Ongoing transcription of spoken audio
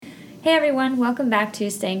Hey everyone, welcome back to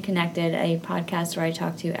Staying Connected, a podcast where I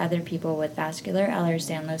talk to other people with vascular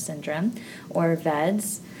Ehlers-Danlos syndrome, or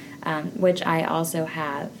VEDS, which I also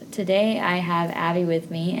have. Today I have Abby with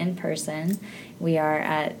me in person. We are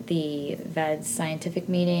at the VEDS scientific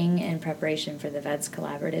meeting in preparation for the VEDS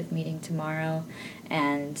collaborative meeting tomorrow,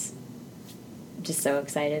 and just so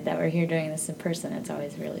excited that we're here doing this in person. It's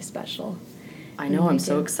always really special. I know, I'm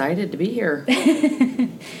so excited to be here.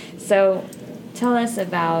 So tell us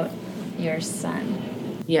about your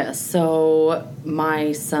son. Yes, so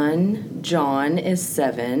my son, John, is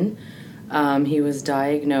 7. He was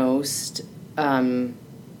diagnosed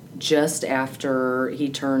just after he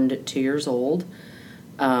turned 2 years old.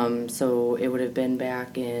 So it would have been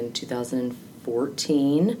back in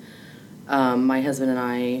 2014. My husband and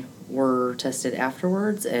I were tested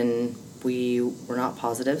afterwards, and we were not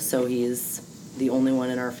positive, so he's the only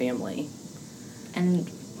one in our family. And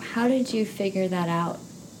how did you figure that out?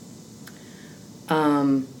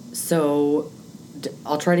 So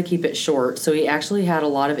I'll try to keep it short. So he actually had a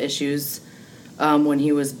lot of issues when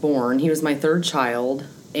he was born. He was my third child,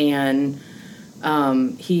 and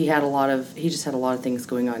he just had a lot of things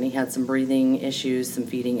going on. He had some breathing issues, some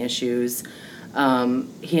feeding issues.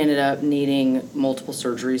 He ended up needing multiple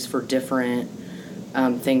surgeries for different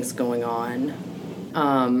things going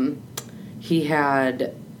on. He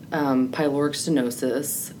had pyloric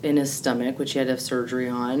stenosis in his stomach, which he had to have surgery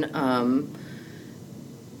on.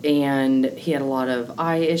 And he had a lot of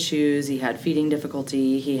eye issues. He had feeding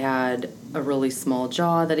difficulty. He had a really small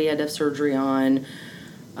jaw that he had to have surgery on.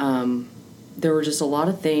 There were just a lot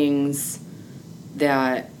of things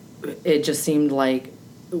that it just seemed like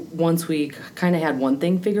once we kind of had one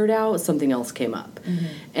thing figured out, something else came up. Mm-hmm.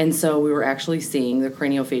 And so we were actually seeing the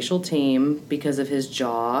craniofacial team because of his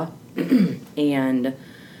jaw. And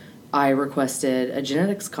I requested a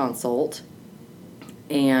genetics consult,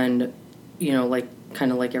 and,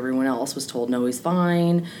 kind of like everyone else, was told, no, he's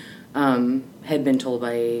fine. Had been told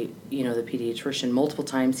by, the pediatrician multiple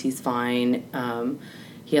times he's fine.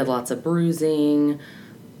 He had lots of bruising.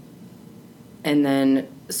 And then,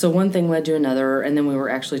 so one thing led to another, and then we were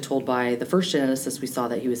actually told by the first geneticist we saw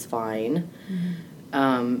that he was fine.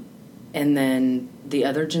 Mm-hmm. And then the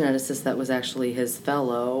other geneticist that was actually his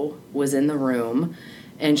fellow was in the room,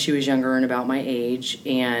 and she was younger and about my age,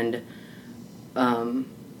 and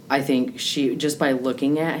I think she, just by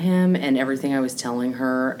looking at him and everything I was telling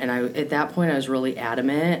her, and at that point I was really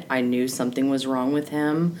adamant. I knew something was wrong with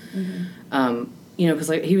him. Mm-hmm. Because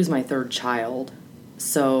he was my third child.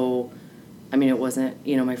 So, it wasn't,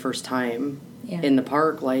 my first time in the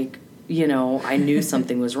park. I knew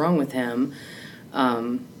something was wrong with him.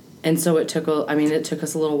 And so it took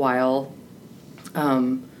us a little while.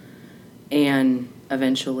 And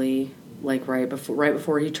eventually, right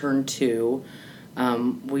before he turned 2,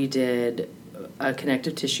 we did a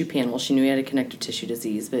connective tissue panel. She knew he had a connective tissue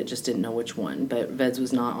disease, but just didn't know which one. But VEDS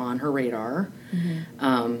was not on her radar.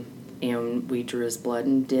 Mm-hmm. And we drew his blood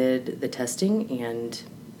and did the testing, and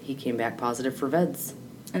he came back positive for VEDS.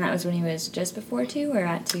 And that was when he was just before 2 or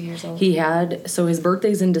at 2 years old? So his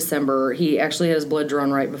birthday's in December. He actually had his blood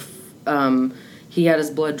drawn right before, he had his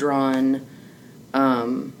blood drawn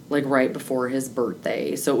right before his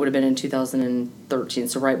birthday. So it would have been in 2013,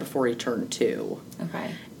 so right before he turned 2.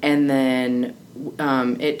 Okay. And then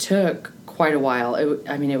it took quite a while.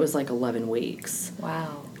 It was like 11 weeks.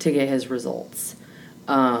 Wow. To get his results.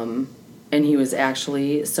 And he was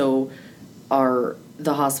actually,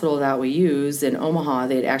 the hospital that we use in Omaha,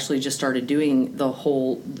 they had actually just started doing the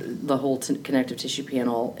whole connective tissue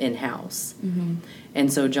panel in-house. Mm-hmm.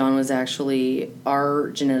 And so John was actually our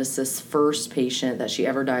geneticist's first patient that she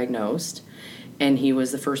ever diagnosed, and he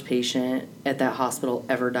was the first patient at that hospital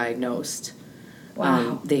ever diagnosed.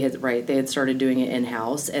 Wow. They had started doing it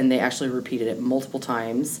in-house, and they actually repeated it multiple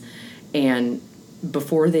times. And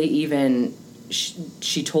before they even,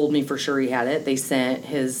 she told me for sure he had it, they sent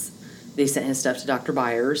his stuff to Dr.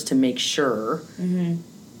 Byers to make sure. Mm-hmm.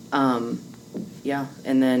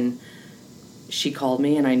 And then she called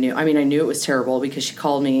me, and I knew it was terrible because she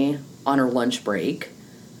called me on her lunch break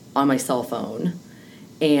on my cell phone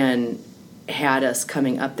and had us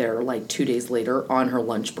coming up there 2 days later on her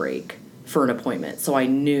lunch break for an appointment. So I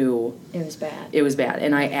knew it was bad. It was bad.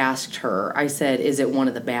 And I asked her, I said, is it one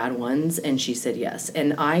of the bad ones? And she said yes.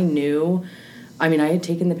 And I knew, I had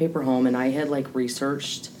taken the paper home, and I had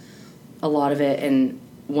researched a lot of it, and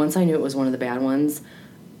once I knew it was one of the bad ones,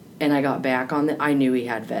 and I got back on it, I knew he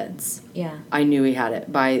had VEDS. Yeah. I knew he had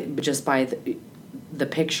it by the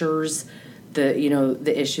pictures,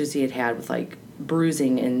 the issues he had with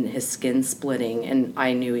bruising and his skin splitting, and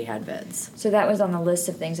I knew he had VEDS. So that was on the list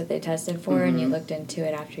of things that they tested for, and you looked into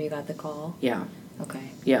it after you got the call? Yeah.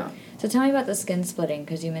 Okay. Yeah. So tell me about the skin splitting,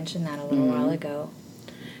 because you mentioned that a little while ago.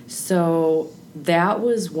 So that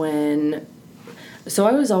was when... So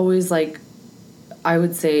I was always, like, I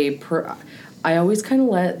would say... I always kind of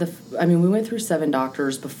let we went through 7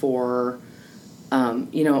 doctors before,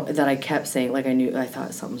 that I kept saying, like, I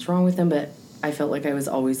thought something was wrong with him, but I felt like I was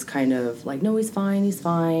always kind of like, no, he's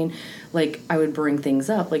fine. Like, I would bring things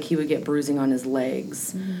up. Like, he would get bruising on his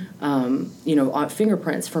legs,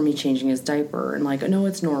 fingerprints from me changing his diaper. And, like, no,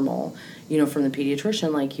 it's normal. From the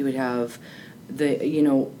pediatrician, like, he would have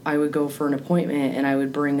I would go for an appointment and I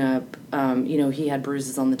would bring up, he had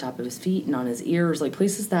bruises on the top of his feet and on his ears, like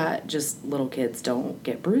places that just little kids don't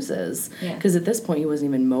get bruises. Because at this point, he wasn't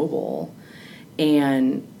even mobile.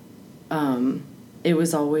 And, it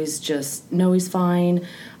was always just, no, he's fine.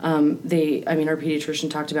 Our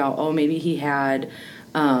pediatrician talked about, maybe he had,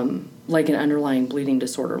 like an underlying bleeding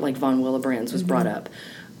disorder, like von Willebrand's was brought up.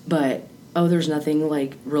 But, there's nothing,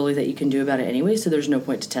 like, really that you can do about it anyway, so there's no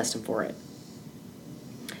point to test him for it.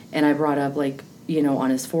 And I brought up, like, on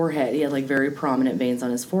his forehead, he had, like, very prominent veins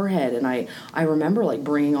on his forehead. And I remember, like,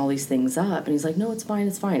 bringing all these things up. And he's like, no, it's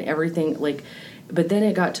fine. Everything, like, but then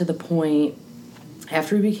it got to the point,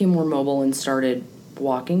 after he became more mobile and started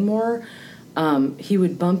walking more, he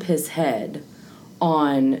would bump his head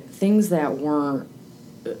on things that weren't,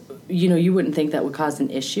 you wouldn't think that would cause an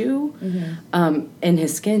issue. And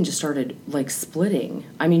his skin just started, like, splitting.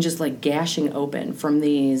 I mean, just, like, gashing open from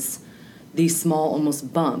these small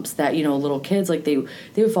almost bumps that, little kids, like, they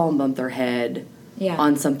would fall and bump their head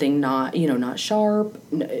on something not sharp,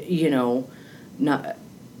 not,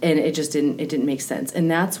 and it just didn't make sense. And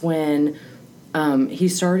that's when he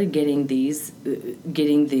started getting this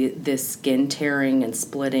skin tearing and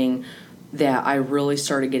splitting, that I really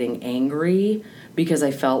started getting angry, because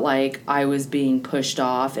I felt like I was being pushed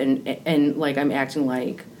off and like I'm acting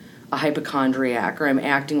like a hypochondriac, or I'm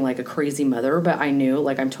acting like a crazy mother. But I knew,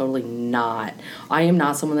 like, I'm totally not. I am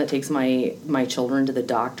not someone that takes my children to the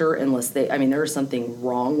doctor unless there's something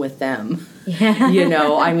wrong with them. Yeah.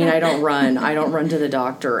 I don't run to the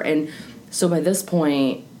doctor. And so by this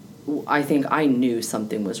point, I think I knew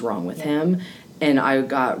something was wrong with him, and I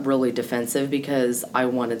got really defensive because I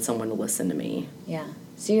wanted someone to listen to me. Yeah.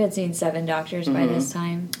 So you had seen 7 doctors by this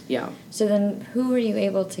time? Yeah. So then who were you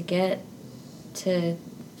able to get to,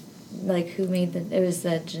 like, who made it was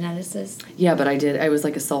the geneticist? Yeah, but I was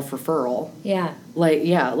like a self-referral. Yeah.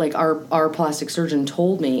 Like our plastic surgeon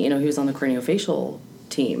told me, he was on the craniofacial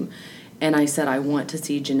team. And I said, I want to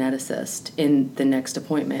see geneticist in the next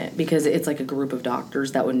appointment, because it's like a group of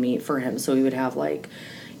doctors that would meet for him. So he would have, like,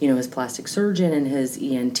 his plastic surgeon and his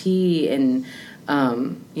ENT and,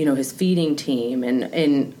 his feeding team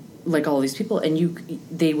and like all these people, and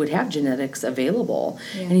they would have genetics available.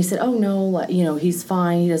 Yeah. And he said, oh no, he's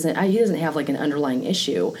fine. He doesn't have, like, an underlying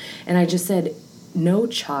issue. And I just said, no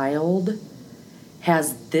child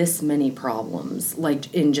has this many problems,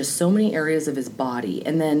 like, in just so many areas of his body.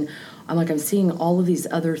 And then I'm seeing all of these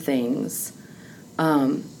other things.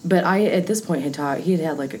 But I, at this point, he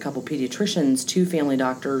had like a couple pediatricians, 2 family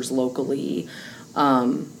doctors locally,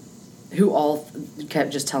 who all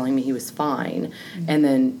kept just telling me he was fine. And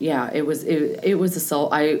then, it was a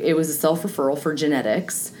self-referral for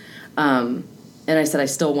genetics. And I said, I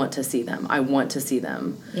still want to see them. I want to see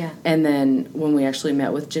them. Yeah. And then when we actually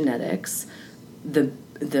met with genetics, the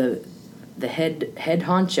head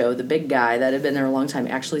honcho, the big guy that had been there a long time,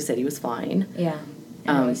 actually said he was fine. Yeah.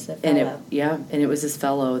 And it was the fellow. And it was this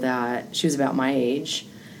fellow that, she was about my age,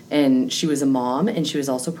 and she was a mom, and she was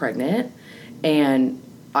also pregnant. And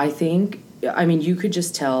I think, you could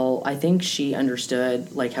just tell, I think she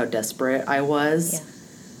understood, like, how desperate I was.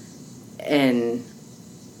 Yeah. And,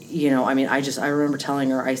 I remember telling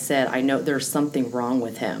her, I said, I know there's something wrong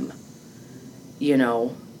with him,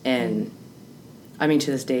 and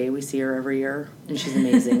to this day, we see her every year, and she's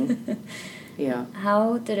amazing. Yeah.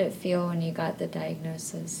 How did it feel when you got the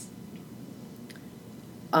diagnosis?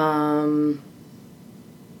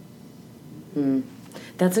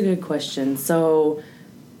 That's a good question. So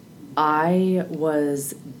I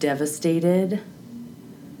was devastated,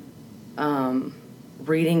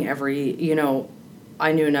 reading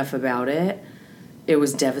I knew enough about it. It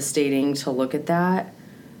was devastating to look at that.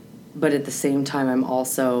 But at the same time,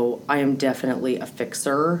 I am definitely a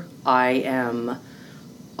fixer. I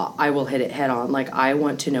will hit it head on. Like, I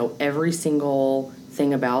want to know every single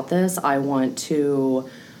thing about this. I want to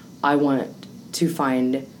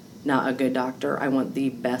find not a good doctor. I want the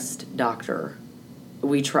best doctor,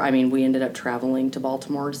 we ended up traveling to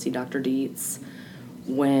Baltimore to see Dr. Dietz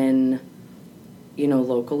when,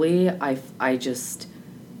 locally, I would just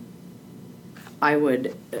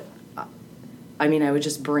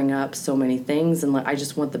bring up so many things, and I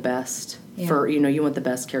just want the best for, you want the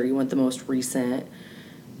best care, you want the most recent,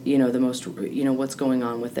 what's going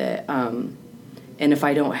on with it. And if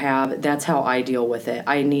I don't have, that's how I deal with it.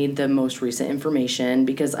 I need the most recent information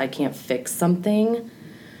because I can't fix something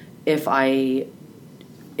if I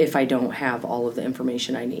don't have all of the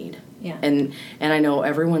information I need. Yeah. And I know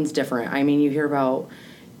everyone's different. I mean, you hear about,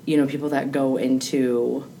 people that go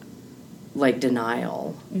into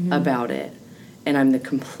denial about it. And I'm the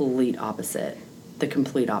complete opposite.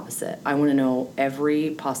 I want to know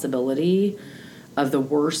every possibility of the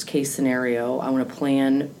worst case scenario. I want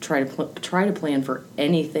to try to plan for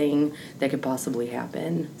anything that could possibly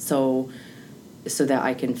happen, so that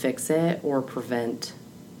I can fix it or prevent.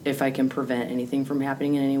 If I can prevent anything from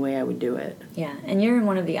happening in any way, I would do it. Yeah, and you're in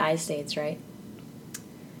one of the I states, right?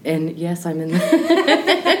 And yes, I'm in. I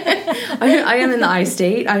am in the I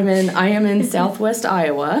state. I am in Southwest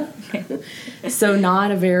Iowa, so not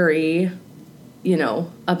a very,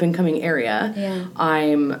 up and coming area. Yeah.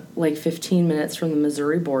 I'm 15 minutes from the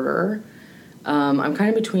Missouri border. I'm kind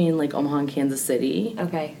of between Omaha and Kansas City.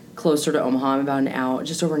 Okay. Closer to Omaha. I'm about an hour,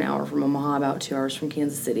 just over an hour from Omaha, about 2 hours from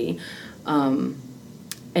Kansas City. And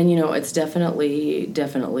it's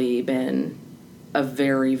definitely been a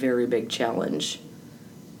very, very big challenge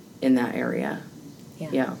in that area.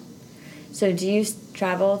 Yeah. So do you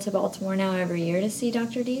travel to Baltimore now every year to see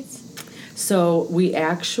Dr. Dietz? So we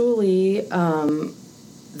actually,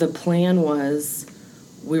 the plan was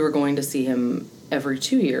we were going to see him every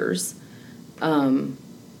 2 years. And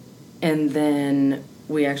then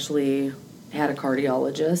we actually had a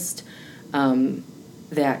cardiologist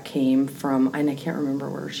that came from, and I can't remember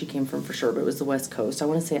where she came from for sure, but it was the West Coast. I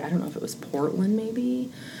want to say, I don't know if it was Portland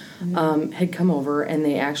maybe, had come over, and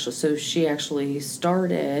she actually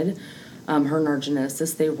started, her and our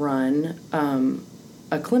geneticist, they run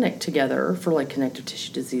a clinic together for connective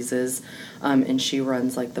tissue diseases, and she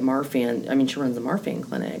runs the Marfan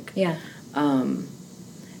clinic. Yeah.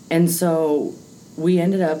 And so we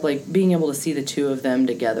ended up being able to see the two of them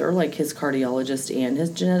together, his cardiologist and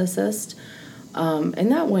his geneticist.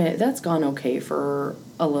 And that's gone okay for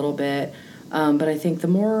a little bit. But I think the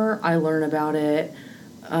more I learn about it,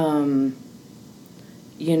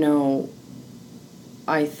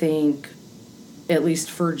 I think, at least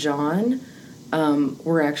for John,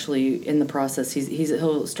 we're actually in the process.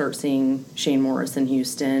 He'll start seeing Shane Morris in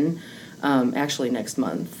Houston, actually next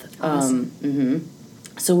month. Awesome.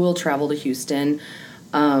 So we'll travel to Houston,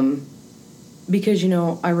 because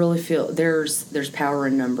I really feel there's power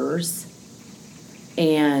in numbers,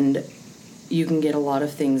 and you can get a lot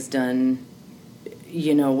of things done,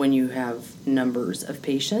 when you have numbers of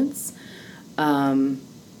patients. And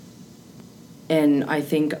I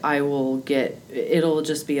think it'll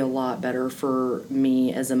just be a lot better for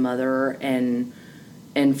me as a mother and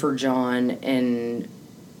for John, and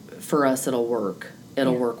for us it'll work.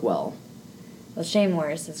 It'll work well. Well, Shane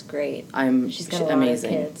Morris is great. She's got a lot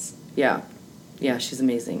amazing. of kids. Yeah. Yeah, she's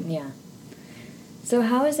amazing. Yeah. So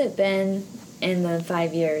how has it been in the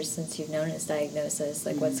 5 years since you've known his diagnosis?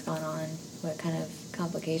 What's gone on? What kind of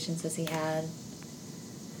complications has he had?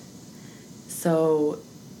 So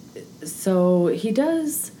he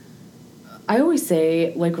does, I always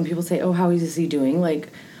say, when people say, oh, how is he doing?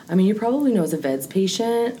 You probably know as a VEDS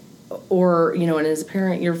patient, or, and as a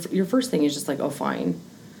parent, your first thing is just oh, fine.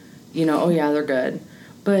 Oh, yeah, they're good.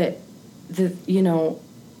 But, they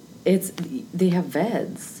have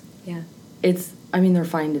VEDS. Yeah. They're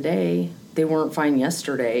fine today. They weren't fine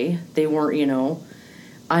yesterday. They weren't,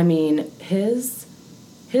 his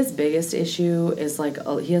biggest issue is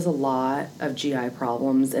he has a lot of GI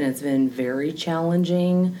problems, and it's been very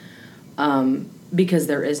challenging because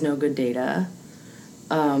there is no good data.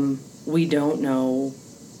 We don't know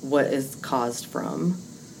what is caused from,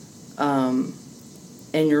 and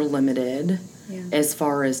you're limited as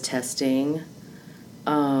far as testing.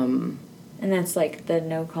 And that's the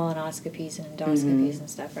no colonoscopies and endoscopies and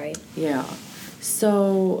stuff, right? Yeah.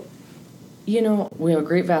 So, we have a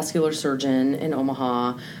great vascular surgeon in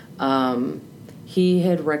Omaha. He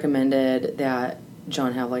had recommended that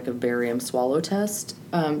John have a barium swallow test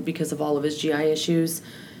because of all of his GI issues,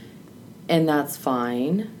 and that's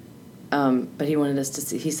fine. But he wanted us to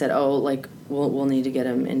see. He said, "Oh, we'll need to get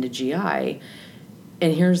him into GI."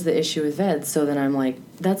 And here's the issue with VEDS. So then I'm like,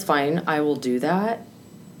 "That's fine. I will do that.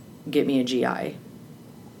 Get me a GI."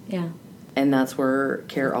 Yeah. And that's where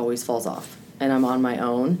care always falls off, and I'm on my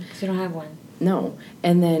own. Because you don't have one. No.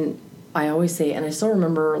 And then I always say, and I still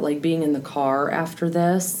remember like being in the car after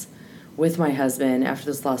this with my husband after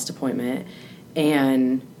this last appointment,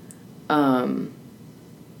 and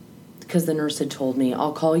because the nurse had told me,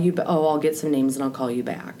 I'll call you, I'll get some names and I'll call you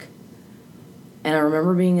back. And I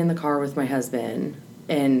remember being in the car with my husband,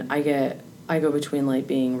 and I go between like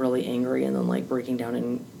being really angry and then like breaking down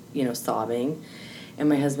and, sobbing. And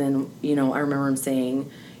my husband, I remember him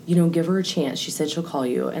saying, give her a chance. She said she'll call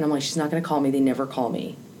you. And I'm like, she's not going to call me. They never call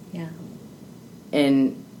me. Yeah.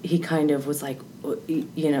 And he kind of was like,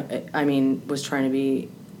 was trying to be,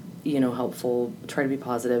 helpful, try to be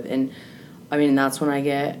positive. And that's when I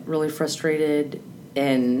get really frustrated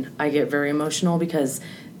and I get very emotional because,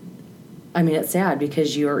 it's sad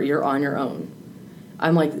because you're on your own.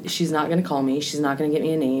 I'm like, she's not going to call me. She's not going to get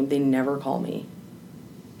me a name. They never call me.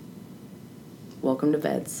 Welcome to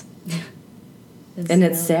VEDS.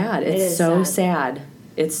 It's sad. It's so sad.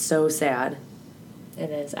 It's so sad. It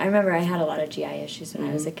is. I remember I had a lot of GI issues when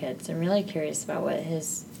I was a kid, so I'm really curious about what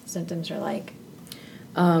his symptoms are like.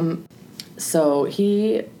 So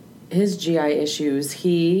his GI issues,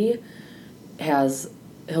 he'll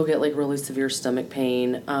get like really severe stomach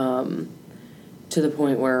pain, to the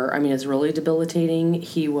point where, it's really debilitating.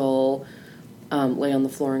 He will, lay on the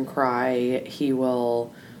floor and cry. He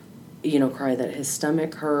will, cry that his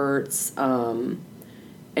stomach hurts. And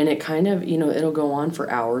it kind of, it'll go on for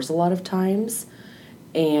hours a lot of times.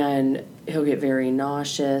 And he'll get very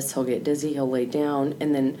nauseous. He'll get dizzy. He'll lay down.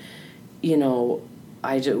 And then, we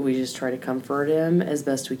just try to comfort him as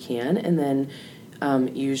best we can. And then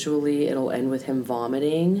usually it'll end with him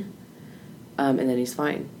vomiting. And then he's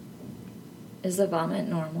fine. Is the vomit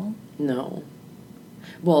normal? No.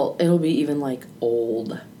 Well, it'll be even like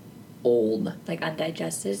old. Like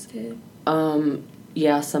undigested food?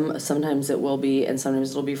 Yeah, sometimes it will be, and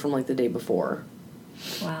sometimes it'll be from like the day before.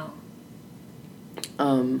 Wow.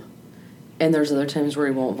 And there's other times where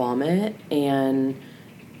he won't vomit, and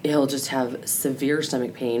he'll just have severe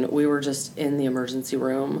stomach pain. We were just in the emergency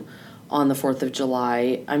room on the 4th of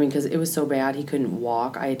July. Because it was so bad, he couldn't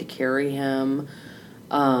walk. I had to carry him.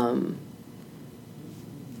 And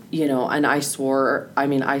I swore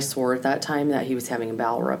at that time that he was having a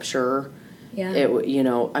bowel rupture. Yeah.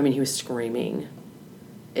 He was screaming.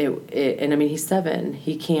 He's 7.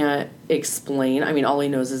 He can't explain. All he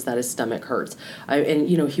knows is that his stomach hurts.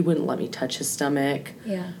 He wouldn't let me touch his stomach.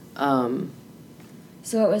 Yeah.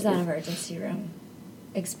 So what was that emergency room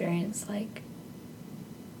experience like?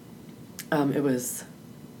 It was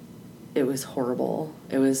horrible.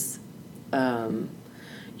 It was,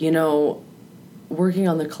 working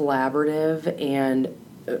on the collaborative, and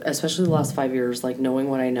especially the last 5 years, like knowing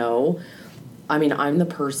what I know, I'm the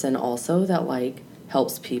person also that like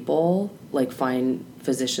helps people like find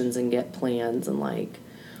physicians and get plans, and like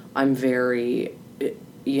I'm very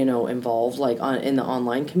involved like in the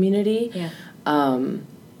online community. Yeah. And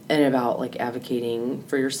about like advocating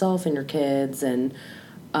for yourself and your kids, and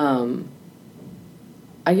I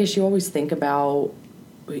guess you always think about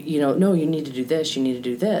no, you need to do this, you need to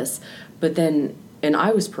do this. But then, and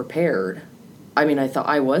I was prepared. I thought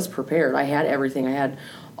I was prepared. I had everything. I had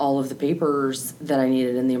all of the papers that I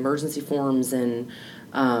needed and the emergency forms and,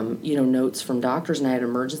 notes from doctors. And I had an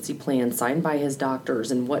emergency plan signed by his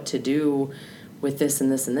doctors and what to do with this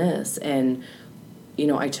and this and this. And,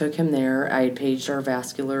 I took him there. I had paged our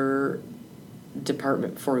vascular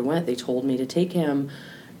department before we went. They told me to take him.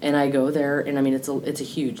 And I go there, and it's a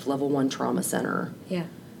huge level 1 trauma center. Yeah.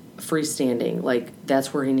 Freestanding, like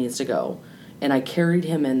that's where he needs to go. And I carried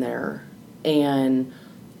him in there, and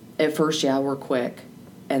at first, we're quick,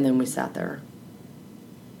 and then we sat there,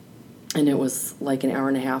 and it was like an hour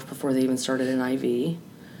and a half before they even started an IV.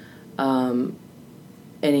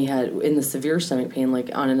 And he had, in the severe stomach pain,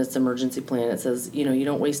 like on its emergency plan, it says, you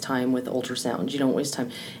don't waste time with ultrasounds. You don't waste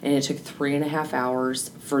time. And it took 3.5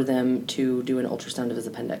 hours for them to do an ultrasound of his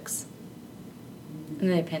appendix.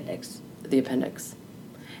 And the appendix. The appendix.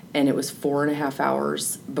 And it was 4.5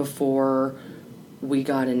 hours before we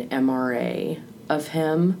got an MRA of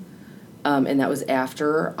him. And that was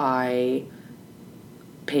after I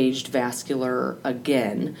paged vascular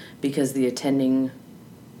again because the attending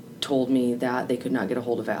told me that they could not get a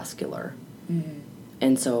hold of vascular. Mm-hmm.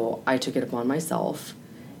 And so I took it upon myself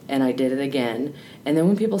and I did it again. And then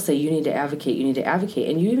when people say you need to advocate,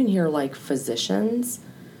 and you even hear like physicians,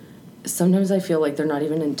 sometimes I feel like they're not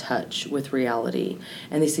even in touch with reality.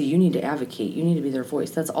 And they say you need to advocate, you need to be their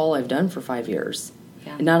voice. That's all I've done for 5 years.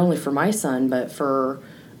 Yeah. And not only for my son, but for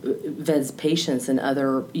VEDS patients and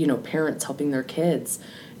other, parents helping their kids.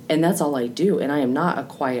 And that's all I do. And I am not a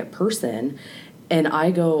quiet person. And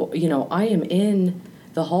I go, I am in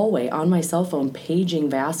the hallway on my cell phone, paging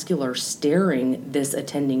vascular, staring this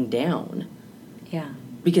attending down. Yeah.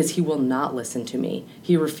 Because he will not listen to me.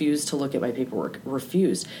 He refused to look at my paperwork.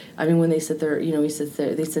 Refused. I mean, when they sit there, they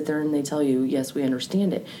sit there and they tell you, yes, we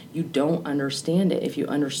understand it. You don't understand it. If you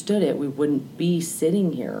understood it, we wouldn't be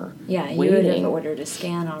sitting here Yeah, waiting. you would have ordered a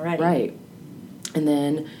scan already. Right. And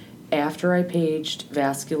then after I paged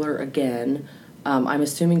vascular again, I'm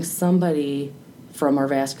assuming somebody from our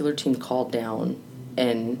vascular team called down,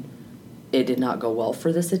 and it did not go well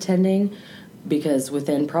for this attending, because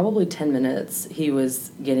within probably 10 minutes he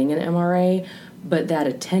was getting an MRA, but that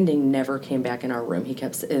attending never came back in our room.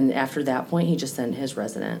 And after that point, he just sent his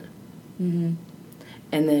resident. Mm-hmm.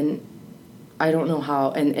 And then I don't know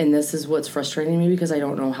how, and this is what's frustrating me, because I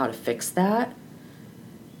don't know how to fix that.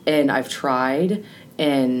 And I've tried,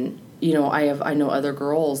 and I know other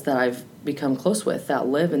girls that I've become close with that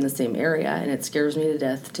live in the same area, and it scares me to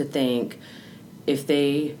death to think if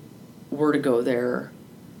they were to go there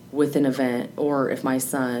with an event, or if my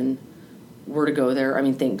son were to go there. I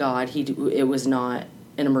mean, thank God it was not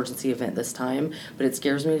an emergency event this time, but it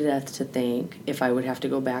scares me to death to think if I would have to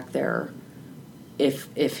go back there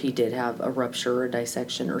if he did have a rupture or a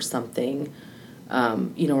dissection or something,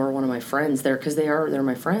 or one of my friends there, because they're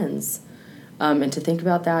my friends. And to think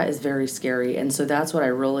about that is very scary. And so that's what I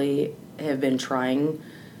really have been trying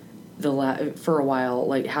for a while.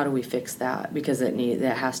 Like, how do we fix that? Because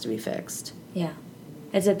that has to be fixed. Yeah.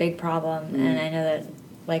 It's a big problem, and I know that,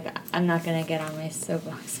 like, I'm not going to get on my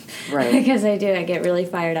soapbox. Right. Because I get really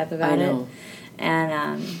fired up about I know. it.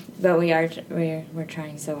 And, but we're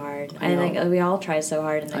trying so hard. I think we all try so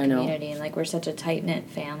hard in the community, and, like, we're such a tight-knit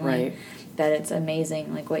family. Right. That it's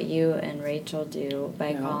amazing, like, what you and Rachel do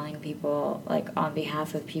by calling people, like, on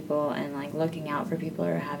behalf of people, and, like, looking out for people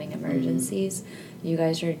who are having emergencies. You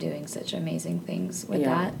guys are doing such amazing things with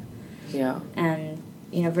that. Yeah. And,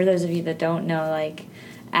 for those of you that don't know, like,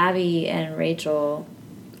 Abby and Rachel,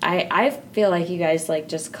 I feel like you guys, like,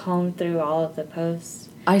 just comb through all of the posts.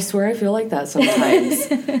 I swear I feel like that sometimes.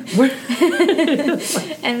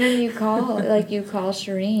 And then you call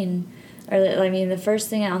Shireen. Or, I mean, the first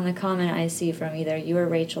thing on the comment I see from either you or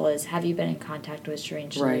Rachel is, have you been in contact with Shireen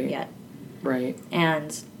Shalhoub yet? Right.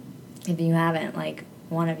 And if you haven't, like,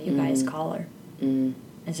 one of you guys call her. And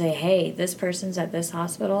say, hey, this person's at this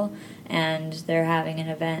hospital, and they're having an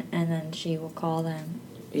event, and then she will call them.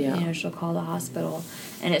 Yeah. She'll call the hospital.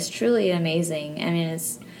 And it's truly amazing. I mean,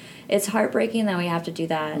 it's heartbreaking that we have to do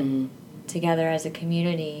that together as a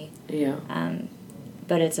community. Yeah.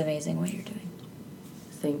 But it's amazing what you're doing.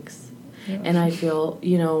 Thanks. And I feel,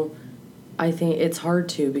 I think it's hard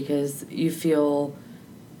too, because you feel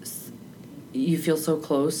so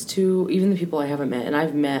close to even the people I haven't met, and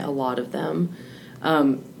I've met a lot of them.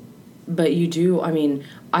 But you do, I mean,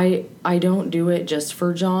 I don't do it just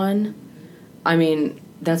for John. I mean,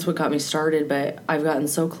 that's what got me started, but I've gotten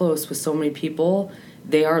so close with so many people.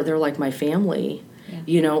 They're like my family,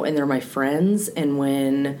 and they're my friends. And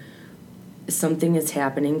when something is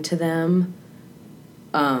happening to them,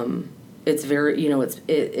 it's very,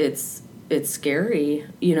 it's scary,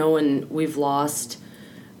 and we've lost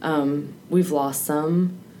some,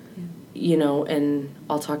 and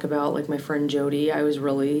I'll talk about, like, my friend Jody. I was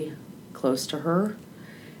really close to her,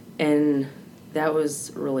 and that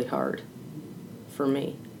was really hard for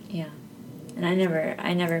me. Yeah. And I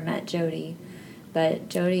never met Jody, but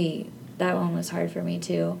Jody, that one was hard for me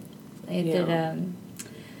too.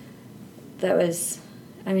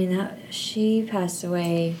 She passed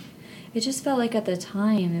away. It just felt like at the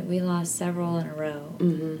time we lost several in a row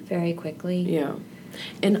very quickly. Yeah.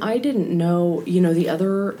 And I didn't know,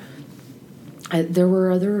 there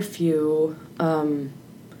were a few,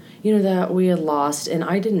 that we had lost, and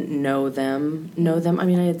I didn't know them. I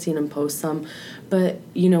mean, I had seen them post some, but,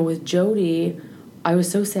 with Jody, I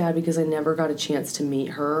was so sad because I never got a chance to meet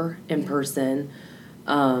her in person.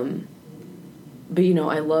 But,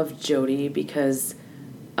 I loved Jody because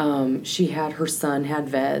her son had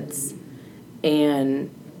VEDS,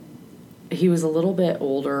 and he was a little bit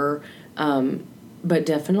older, but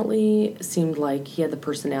definitely seemed like he had the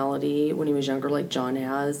personality when he was younger, like John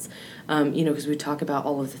has, because we talk about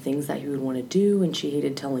all of the things that he would want to do, and she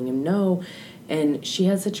hated telling him no, and she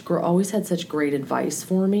had always had such great advice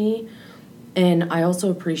for me, and I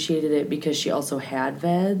also appreciated it because she also had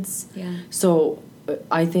VEDS. Yeah. So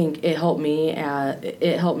I think it helped me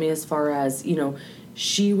as far as,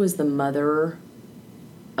 she was the mother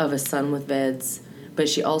of a son with VEDS, but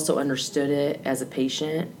she also understood it as a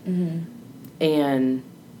patient. Mm-hmm. And,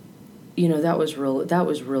 that was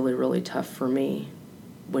really, really tough for me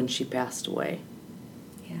when she passed away.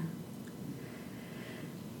 Yeah.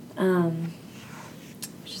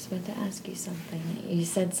 about to ask you something. You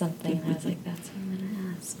said something, and I was like, that's what I'm going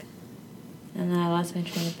to ask. And then I lost my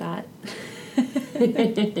train of thought.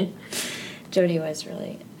 Jody was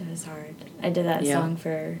really, it was hard. I did that song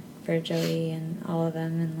for Jody and all of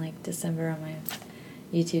them in, like, December on my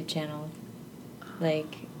YouTube channel.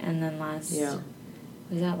 Like, and then was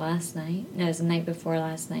that last night? No, it was the night before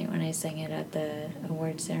last night when I sang it at the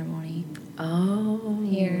award ceremony. Oh.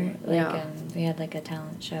 Here. Like, we had, like, a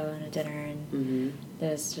talent show and a dinner, and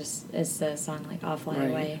it's the song, like, I'll Fly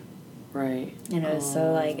Away. Right. And it was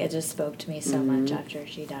so, like, it just spoke to me so much after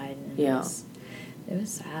she died. And it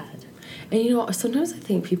was sad. And, you know, sometimes I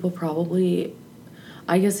think people probably,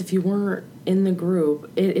 I guess if you weren't in the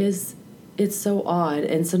group, it's so odd.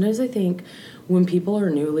 And sometimes I think when people are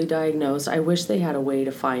newly diagnosed, I wish they had a way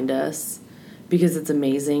to find us because it's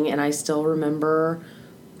amazing. And I still remember,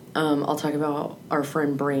 I'll talk about our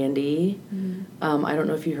friend Brandy. I don't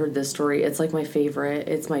know if you heard this story. It's like my favorite.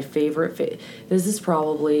 It's my favorite. This is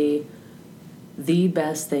probably the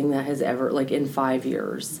best thing that has ever, like, in 5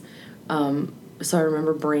 years. So I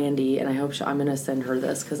remember Brandy, and I hope I'm going to send her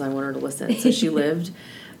this because I want her to listen. So she lived,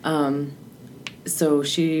 so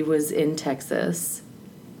she was in Texas.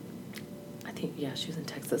 I think, she was in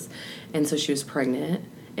Texas. And so she was pregnant,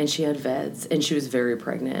 and she had VEDS, and she was very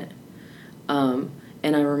pregnant. And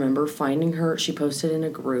I remember finding her, she posted in a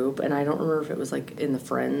group, and I don't remember if it was, like, on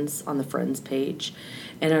the Friends page.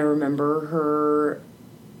 And I remember her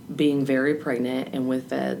being very pregnant and with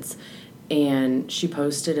VEDS, and she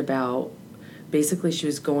posted about, basically she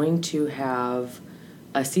was going to have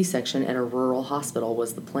a C-section at a rural hospital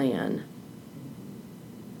was the plan.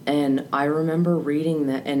 And I remember reading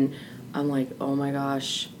that, and I'm like, oh my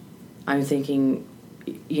gosh, I'm thinking,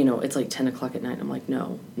 you know, it's like 10 o'clock at night. I'm like,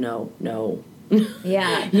 no.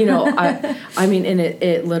 Yeah. You know, I mean, and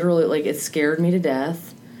it literally, like, it scared me to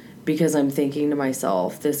death because I'm thinking to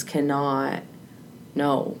myself, this can't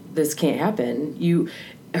happen.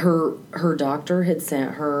 Her doctor had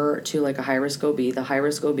sent her to, like, a high-risk OB. The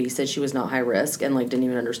high-risk OB said she was not high risk and, like, didn't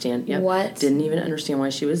even understand. What? Didn't even understand why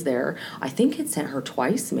she was there. I think it sent her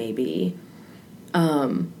twice, maybe.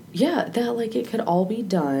 That, like, it could all be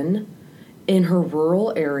done in her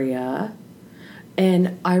rural area.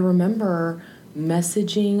 And I remember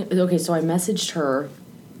messaging. Okay, so I messaged her,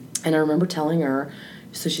 and I remember telling her.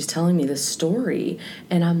 So she's telling me this story,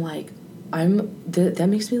 and I'm like, that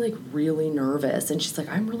makes me, like, really nervous. And she's like,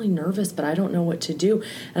 I'm really nervous, but I don't know what to do.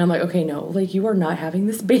 And I'm like, okay, no, like, you are not having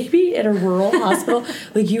this baby at a rural hospital.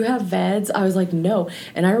 Like, you have VEDS. I was like, no.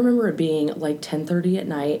 And I remember it being, like, 10:30 at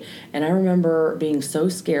night, and I remember being so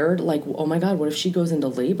scared, like, oh my God, what if she goes into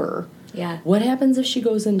labor? Yeah. What happens if she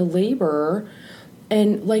goes into labor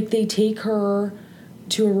and, like, they take her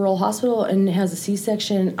to a rural hospital and has a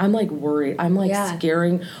C-section? I'm, like, worried. I'm, like,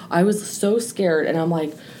 scaring. I was so scared, and I'm,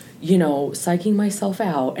 like, you know, psyching myself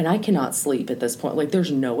out, and I cannot sleep at this point. Like,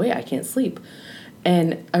 there's no way I can't sleep.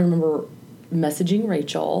 And I remember messaging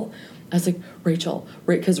Rachel. I was like, Rachel,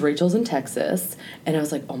 because Rachel's in Texas, and I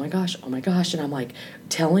was like, oh my gosh, and I'm, like,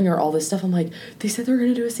 telling her all this stuff. I'm like, they said they're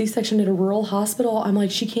going to do a C-section at a rural hospital. I'm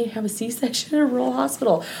like, she can't have a C-section at a rural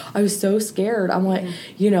hospital. I was so scared. I'm like,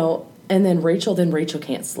 you know, and then Rachel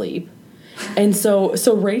can't sleep. And so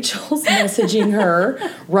Rachel's messaging her,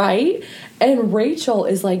 right? And Rachel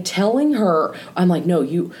is, like, telling her, I'm like, no,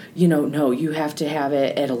 you have to have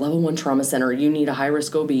it at a level 1 trauma center. You need a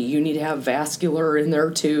high-risk OB. You need to have vascular in there,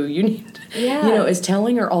 too. You need, you know, is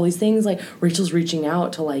telling her all these things. Like, Rachel's reaching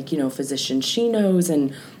out to, like, you know, physicians she knows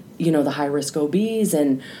and, you know, the high-risk OBs.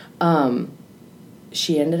 And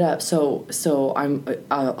she ended up,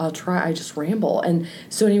 I'll try, I just ramble. And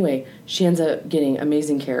so anyway, she ends up getting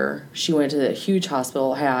amazing care. She went to the huge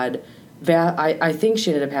hospital, had I think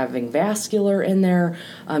she ended up having vascular in there.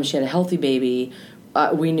 She had a healthy baby.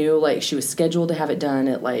 We knew, like, she was scheduled to have it done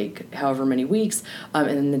at, like, however many weeks. And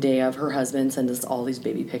then the day of, her husband sent us all these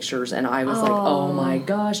baby pictures. And I was like, oh, my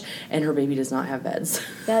gosh. And her baby does not have VEDS.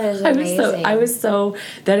 That is amazing.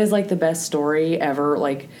 That is, like, the best story ever.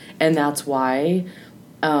 Like, and that's why,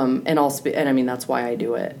 that's why I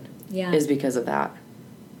do it. Yeah. Is because of that.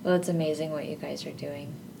 Well, it's amazing what you guys are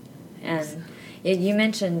doing. And you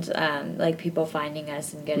mentioned, like, people finding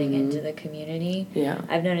us and getting into the community. Yeah.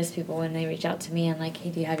 I've noticed people when they reach out to me and, like, hey,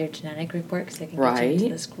 do you have your genetic report? Because I can get you into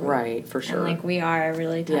this group. Right, for sure. And, like, we are a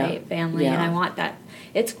really tight family, and I want that.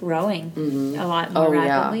 It's growing a lot more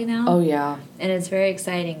rapidly now. Oh, yeah. And it's very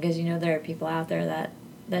exciting because, you know, there are people out there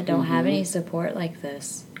that don't have any support like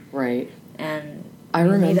this. Right. And I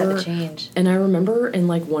remember need that to change. And I remember in,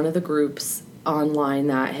 like, one of the groups online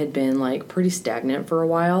that had been, like, pretty stagnant for a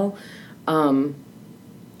while,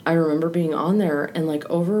 I remember being on there and like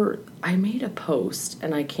I made a post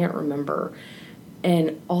and I can't remember.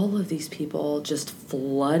 And all of these people just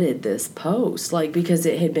flooded this post, like, because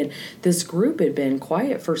this group had been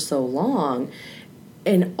quiet for so long.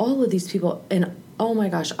 And all of these people, and oh my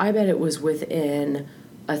gosh, I bet it was within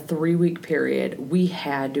a 3-week period, we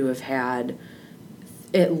had to have had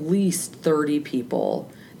at least 30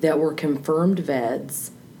 people that were confirmed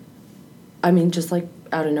veds. I mean, just like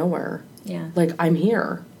out of nowhere. Yeah. Like, I'm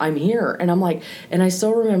here. And I'm like, and I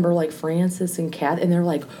still remember like Francis and Kat, and they're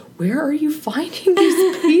like, where are you finding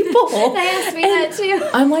these people? They asked me that too.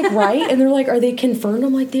 I'm like, right? And they're like, are they confirmed?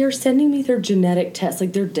 I'm like, they are sending me their genetic tests.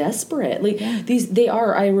 Like, they're desperate. Like, they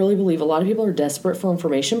are, I really believe a lot of people are desperate for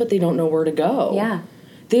information, but they don't know where to go. Yeah.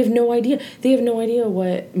 They have no idea. They have no idea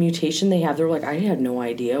what mutation they have. They're like, I had no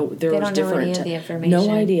idea. They don't know any of the information.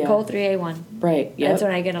 No idea. POL3A1. Right. Yeah. That's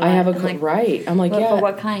what I get a lot. I have right. I'm like, yeah. But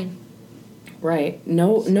what kind? Right.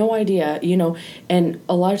 No idea. And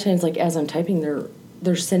a lot of times, like, as I'm typing,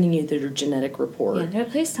 they're sending you their genetic report. Yeah. No,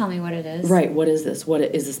 please tell me what it is. Right. What is this? What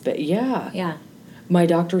is this? Yeah. Yeah. My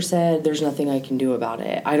doctor said there's nothing I can do about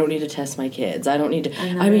it. I don't need to test my kids. I don't need to.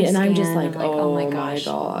 And I'm just like, oh my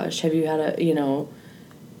gosh. Have you had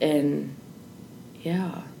and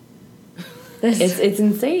yeah. It's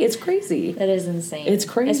insane. It's crazy. That is insane. It's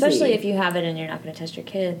crazy. Especially if you have it and you're not going to test your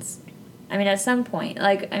kids. I mean, at some point,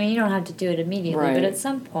 you don't have to do it immediately, right. But at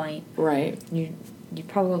some point, right, you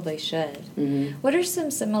probably should. Mm-hmm. What are some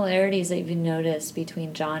similarities that you've noticed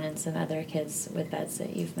between John and some other kids with vets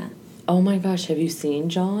that you've met? Oh my gosh, have you seen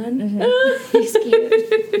John? Mm-hmm. He's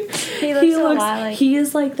cute. He looks a lot like... He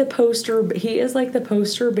is like the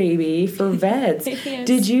poster baby for vets.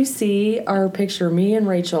 Did you see our picture? Me and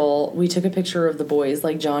Rachel, we took a picture of the boys,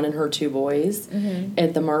 like John and her 2 boys, mm-hmm.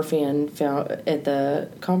 at the Marfan at the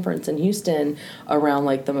conference in Houston, around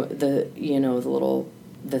like the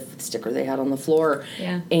sticker they had on the floor.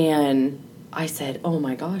 Yeah. And I said, oh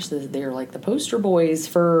my gosh, they're like the poster boys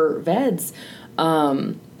for veds.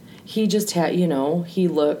 He just had, he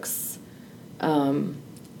looks,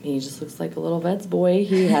 he just looks like a little vets boy.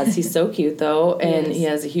 He's so cute though, and he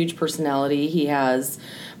has a huge personality.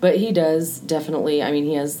 But he does definitely,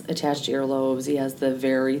 he has attached earlobes. He has the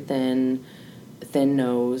very thin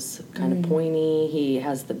nose, kind of pointy. He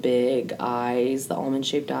has the big eyes, the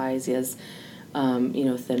almond-shaped eyes. He has,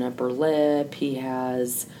 thin upper lip. He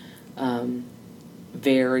has,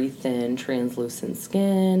 very thin, translucent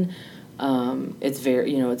skin. It's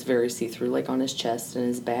very see-through, like on his chest and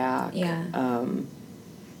his back. Yeah.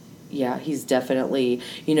 Yeah, he's definitely,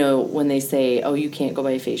 when they say, oh, you can't go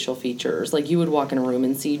by facial features, like you would walk in a room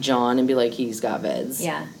and see John and be like, he's got veds.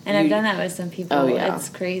 Yeah, and I've done that with some people. Oh, yeah. It's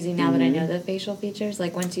crazy now that I know the facial features.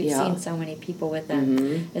 Like, once you've seen so many people with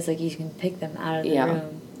them, it's like you can pick them out of the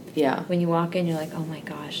room. Yeah. When you walk in, you're like, oh my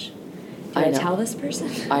gosh, do I tell this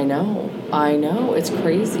person? I know. It's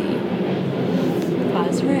crazy.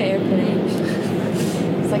 Pause for airplane.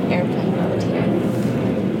 It's like airplane mode here.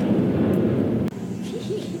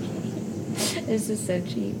 This is so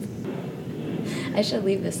cheap. I should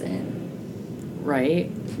leave this in. Right?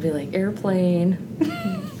 Be like, airplane.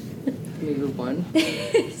 Move one.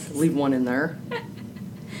 Leave one in there.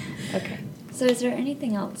 Okay. So is there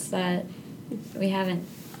anything else that we haven't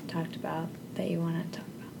talked about that you want to talk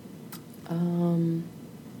about?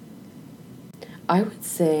 I would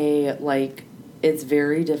say, like, it's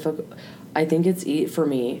very difficult. I think it's for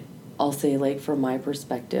me. I'll say, like, from my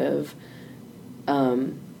perspective,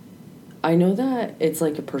 I know that it's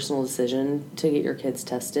like a personal decision to get your kids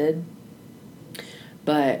tested,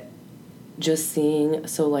 but just seeing,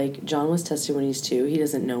 so like John was tested when he's 2. He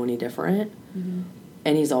doesn't know any different,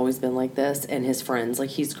 and he's always been like this. And his friends,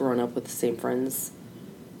 like, he's grown up with the same friends,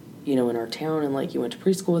 in our town, and like he went to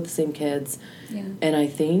preschool with the same kids. Yeah. And I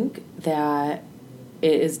think that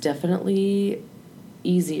it is definitely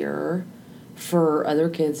easier for other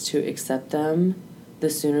kids to accept them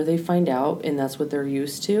the sooner they find out, and that's what they're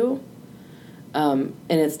used to. And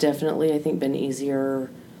it's definitely, I think, been easier.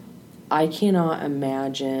 I cannot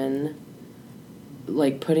imagine,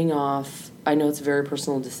 like, putting off, I know it's a very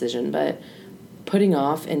personal decision, but putting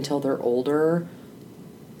off until they're older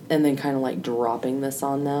and then kind of, like, dropping this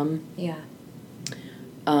on them. Yeah.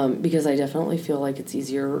 Because I definitely feel like it's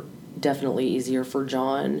definitely easier for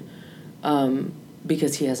John,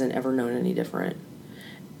 because he hasn't ever known any different.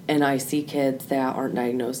 And I see kids that aren't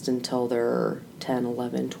diagnosed until they're 10,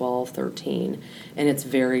 11, 12, 13, and it's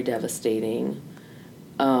very devastating.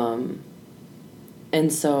 And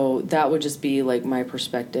so that would just be, like, my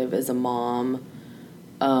perspective as a mom,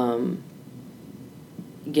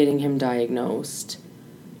 getting him diagnosed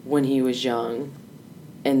when he was young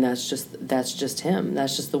And that's just him.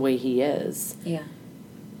 That's just the way he is. Yeah.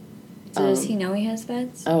 So does he know he has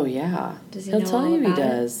VEDS? Oh, yeah. Does he He'll know tell all you he about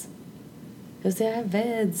does. He'll say, I have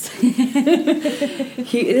VEDS.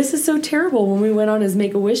 This is so terrible. When we went on his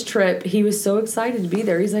Make-A-Wish trip, he was so excited to be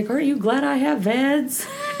there. He's like, aren't you glad I have VEDS?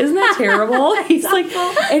 Isn't that terrible? He's like,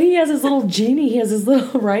 and he has his little genie. He has his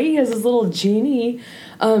little genie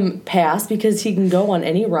pass because he can go on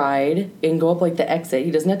any ride and go up like the exit.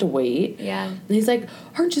 He doesn't have to wait. Yeah. And he's like,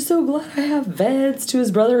 aren't you so glad I have VEDS, to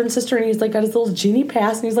his brother and sister? And he's like got his little genie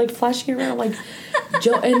pass and he's like flashing around like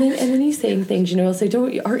Joe. And then he's saying things, he'll say,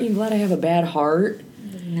 aren't you glad I have a bad heart?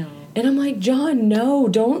 No. And I'm like, John, no,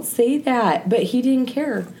 don't say that. But he didn't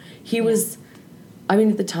care. He was,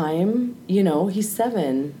 at the time, he's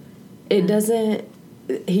 7. It doesn't,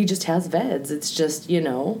 he just has VEDS. It's just,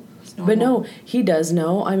 But no, he does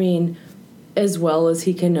know. As well as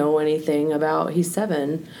he can know anything about, he's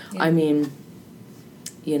 7. Yeah.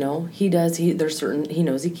 He does. He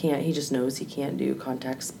knows he can't. He just knows he can't do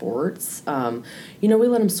contact sports. We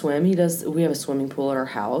let him swim. We have a swimming pool at our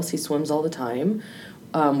house. He swims all the time.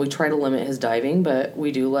 We try to limit his diving, but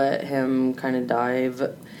we do let him kind of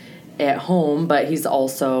dive at home. But he's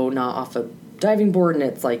also not off a diving board, and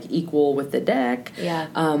it's like equal with the deck. Yeah.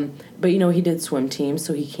 But he did swim team,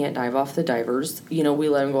 so he can't dive off the divers. We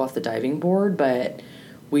let him go off the diving board, but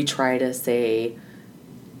we try to say,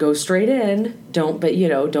 go straight in. Don't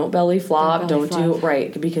belly flop. Don't do it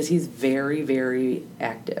right, because he's very, very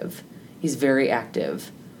active. He's very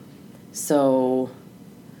active. So,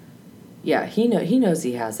 yeah, he knows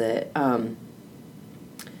he has it. And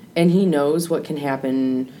he knows what can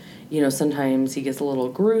happen. Sometimes he gets a little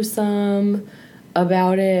gruesome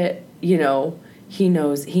about it. He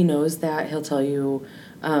knows that. He'll tell you,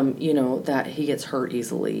 that he gets hurt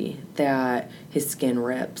easily, that his skin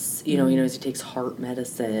rips. He knows he takes heart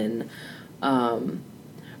medicine.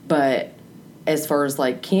 But as far as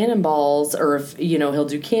like cannonballs, or if, he'll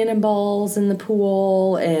do cannonballs in the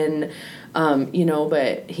pool and,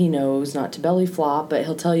 but he knows not to belly flop, but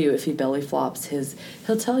he'll tell you if he belly flops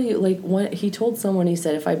he'll tell you, like, what he told someone, he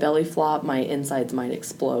said, if I belly flop, my insides might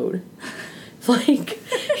explode. Like,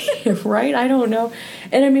 right? I don't know.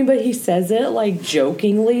 And but he says it like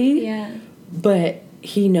jokingly. Yeah. But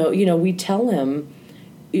we tell him,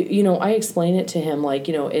 I explain it to him, like,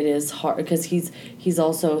 it is hard because he's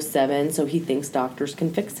also 7, so he thinks doctors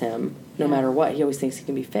can fix him no matter what. He always thinks he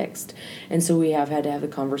can be fixed. And so we have had to have a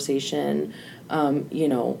conversation,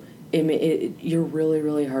 you're really,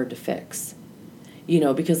 really hard to fix.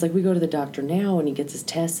 Because like we go to the doctor now and he gets his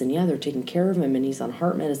tests and they're taking care of him and he's on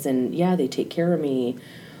heart medicine. Yeah, they take care of me.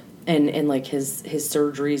 And like his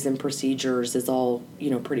surgeries and procedures is all,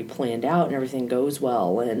 pretty planned out and everything goes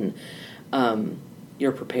well and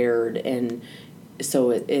you're prepared. And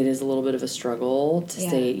so it is a little bit of a struggle to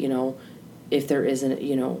say, if there isn't,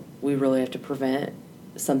 we really have to prevent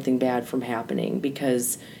something bad from happening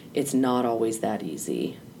because it's not always that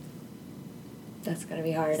easy. That's got to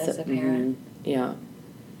be hard as a parent. Yeah.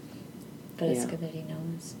 But it's good that he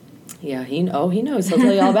knows. Yeah, he knows. He'll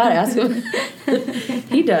tell you all about it. Ask him.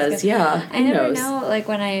 He does, yeah. I never know, like,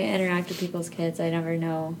 when I interact with people's kids, I never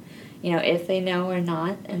know, if they know or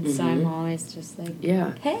not. And so I'm always just like,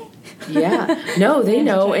 hey. Yeah. No, they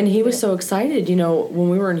know. And he was so excited. When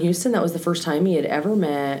we were in Houston, that was the first time he had ever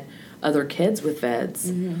met other kids with VEDS.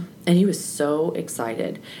 Mm-hmm. And he was so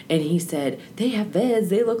excited. And he said, they have VEDS.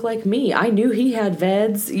 They look like me. I knew he had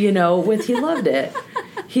VEDS, he loved it.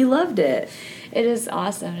 He loved it. It is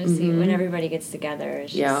awesome to see when everybody gets together.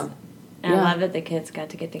 It's just, and I love that the kids got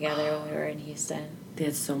to get together when we were in Houston. They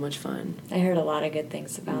had so much fun. I heard a lot of good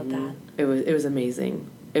things about that. It was amazing.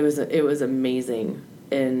 It was amazing.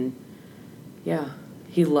 And yeah,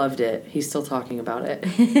 he loved it. He's still talking about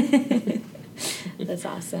it. That's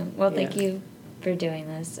awesome. Well, thank you for doing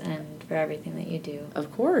this and for everything that you do.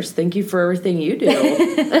 Of course. Thank you for everything you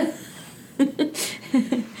do.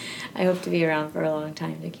 I hope to be around for a long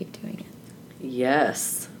time to keep doing it.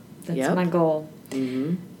 Yes. That's my goal.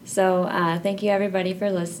 Mm-hmm. So thank you, everybody,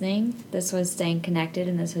 for listening. This was Staying Connected,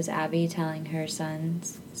 and this was Abby telling her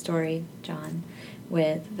son's story, John,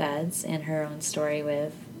 with VEDS, and her own story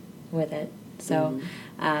with it. So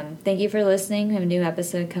thank you for listening. We have a new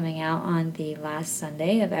episode coming out on the last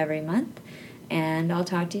Sunday of every month, and I'll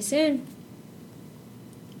talk to you soon.